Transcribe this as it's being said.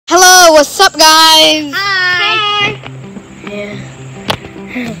what's up, guys? Hi. Yeah.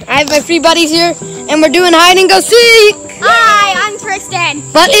 I have my three buddies here, and we're doing hide and go seek. Hi, I'm Tristan.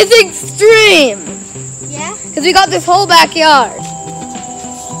 But it's extreme. Yeah? Because we got this whole backyard.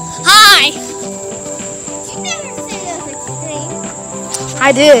 Hi. You never said it was extreme.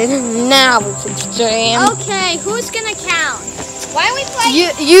 I did. Now it's extreme. Okay, who's gonna count? Why are we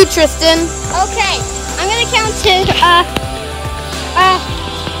playing? You, Tristan. Okay, I'm gonna count to 10.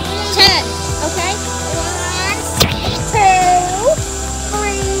 Okay. 1, 2,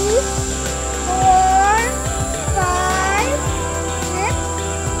 3, 4, 5, 6,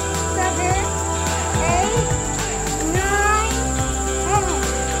 7, 8, 9, 10.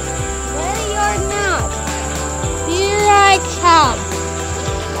 Ready or not? Here I come.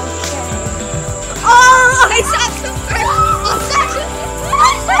 Okay. Oh, I shot him first.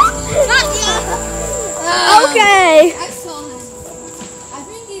 Not you. Okay. I saw him. I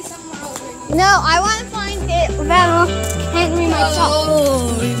think he's somewhere over here. No, I want to find it without Henry myself.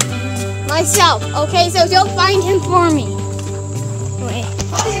 Oh. Myself. Okay, so you'll find him for me. Wait.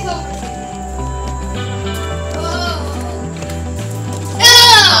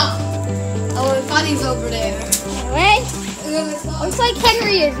 Oh, I thought he's over there. Wait. Looks like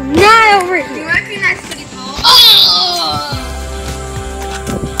Henry is not over here. Recognize City Hall. Oh!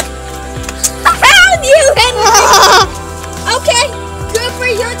 I found you, Henry! Okay, good for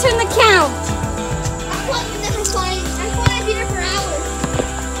your turn to count. I'm playing here for hours.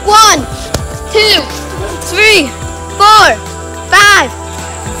 1, 2, 3, 4, 5,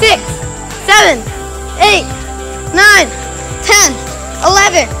 6, 7, 8, 9, 10,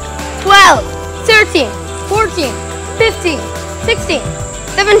 11, 12, 13, 14, 15, 16,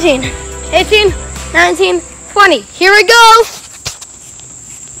 17, 18, 19, 20. Here we go!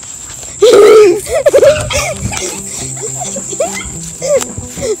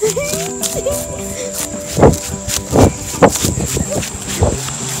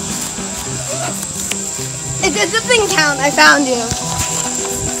 It doesn't count, I found you.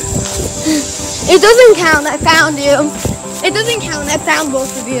 It doesn't count, I found you. It doesn't count, I found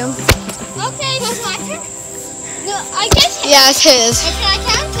both of you. Okay, that's my turn. No, I guess. Yeah, it's his. Where should I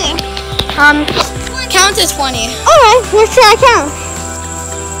count to? Count to 20. Alright, where should I count?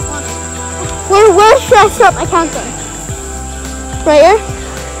 Where should I start my counting? Right here?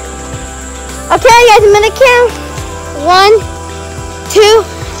 Okay, guys, I'm gonna count. 1, 2,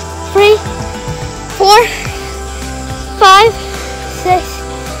 3, 4, 5, 6,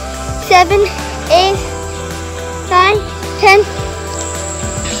 7, 8, 9, 10,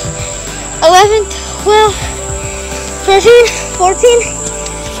 11, 12, 13, 14,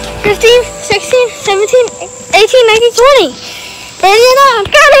 15, 16, 17, 18, 19, 20. Ready or not, I'm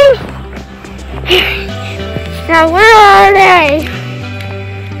counting. Now, where are they?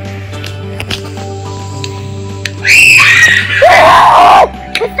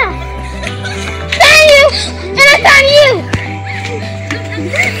 What's that? Found you! And I found you!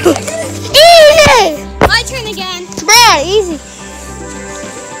 Easy! My turn again. There, easy.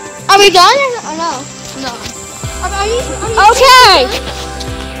 Are we done or no? No. Are you okay.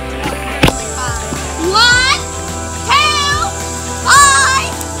 1, 2, 5,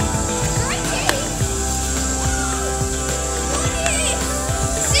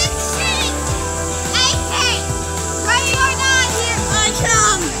 ready or not, here I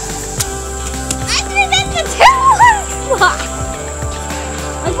come. I did it the 2 o'clock.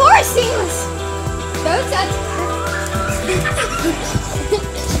 My voice seems so touchy.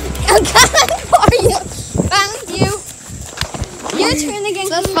 I'm coming for you. Found you. Your turn again.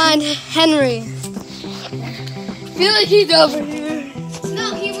 Let's find Henry. I feel like he's over here. No,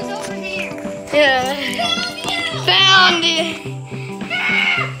 he was over here. Yeah. Found you.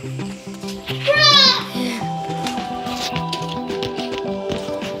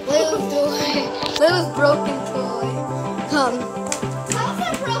 Little's broken toy. How's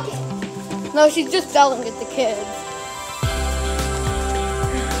that broken? No, she's just selling it to kids.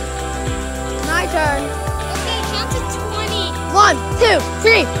 My turn. Okay, count to 20. 1, 2,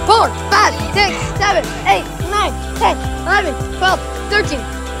 3, 4, 5, 6, 7, 8, 9, 10, 11, 12, 13,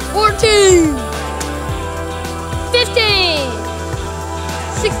 14, 15,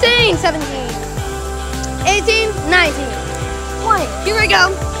 16, 17, 18, 19, 20. Here we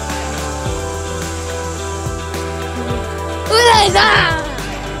go.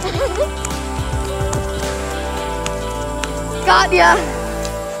 Got ya.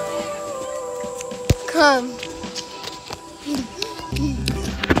 Come.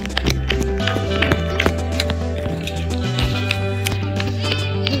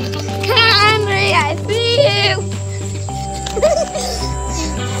 Henry, I see you.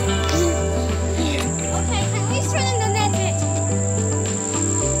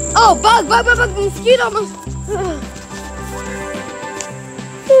 Oh, bug, mosquito.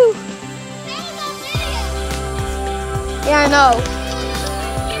 Whew. Yeah, I know.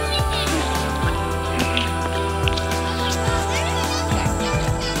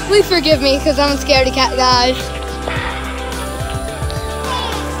 Please forgive me because I'm a scaredy cat, guys.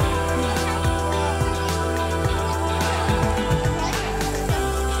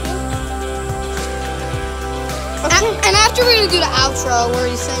 And after we're gonna do the outro where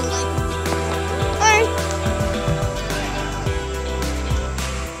he's saying like, alright.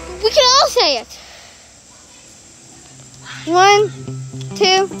 We can all say it. 1,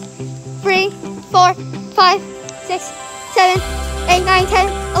 2, 3, 4, 5, 6, 7, 8, 9, 10,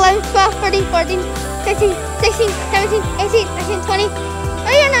 11, 12, 13, 14, 15, 16, 17, 18, 19, 20.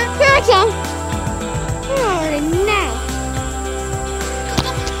 Oh, you're not. Here I come. Alright, now.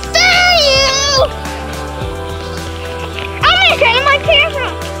 There you! I'm gonna turn on my camera.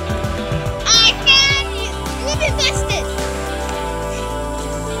 I found you. You've been busted.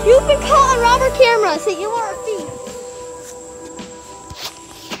 You've been caught on robber camera, so you are a thief.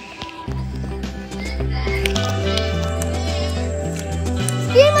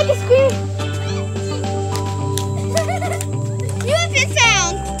 Scream like a scream. You have been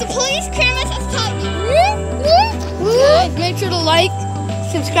found. The police cameras have caught you. Guys, make sure to like,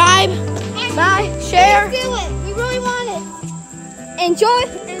 subscribe, bye, share. Let's do it. We really want it. Enjoy,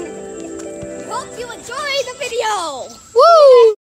 and hope you enjoy the video. Woo!